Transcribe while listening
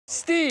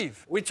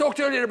Steve, we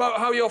talked earlier about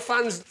how your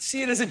fans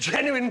see it as a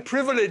genuine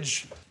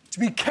privilege to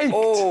be caked.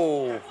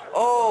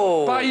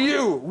 Oh. By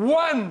you.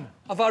 One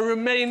of our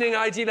remaining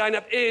ID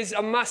lineup is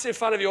a massive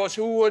fan of yours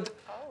who would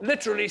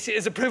literally see it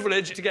as a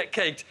privilege to get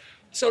caked.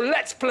 So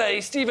let's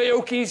play Steve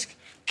Aoki's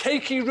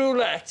Cakey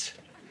Roulette.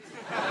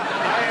 I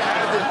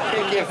have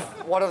to pick if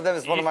one of them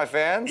is one of my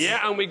fans?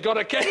 Yeah, and we got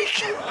a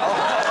cake.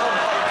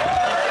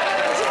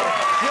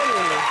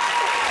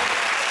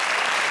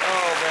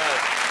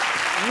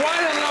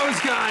 One of those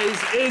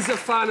guys is a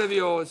fan of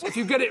yours. If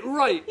you get it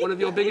right, one of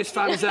your biggest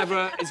fans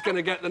ever is going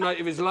to get the night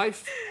of his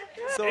life.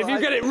 So if you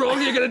get it wrong,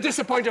 you're going to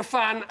disappoint a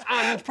fan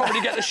and probably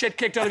get the shit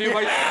kicked out of you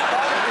by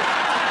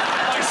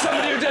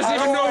somebody who doesn't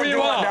even know who you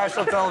are.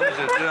 National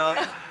television, you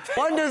know?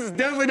 One is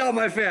definitely not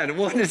my fan.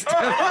 One is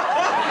definitely...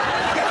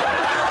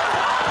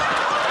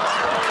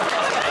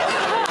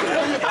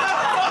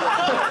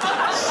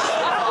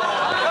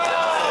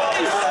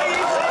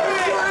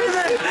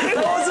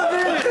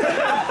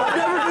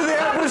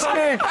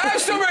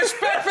 Have some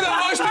respect for the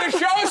host of the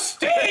show,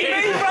 Steve!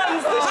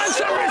 Have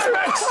some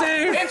respect,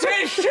 Steve! It's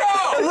his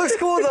show! It looks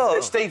cool, though.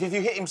 Steve, if you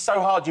hit him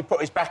so hard you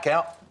put his back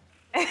out.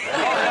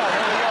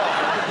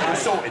 We're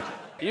sorted.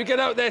 You get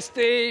out there,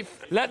 Steve.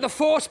 Let the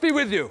force be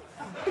with you.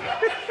 Who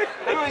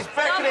is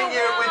beckoning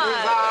you with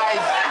his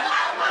eyes?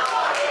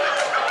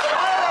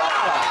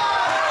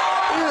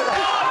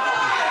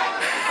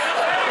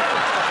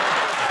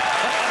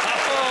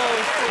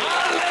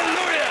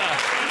 Hallelujah!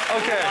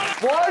 Okay.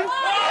 1,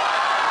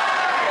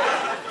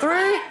 3.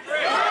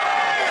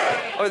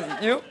 Oh,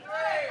 you?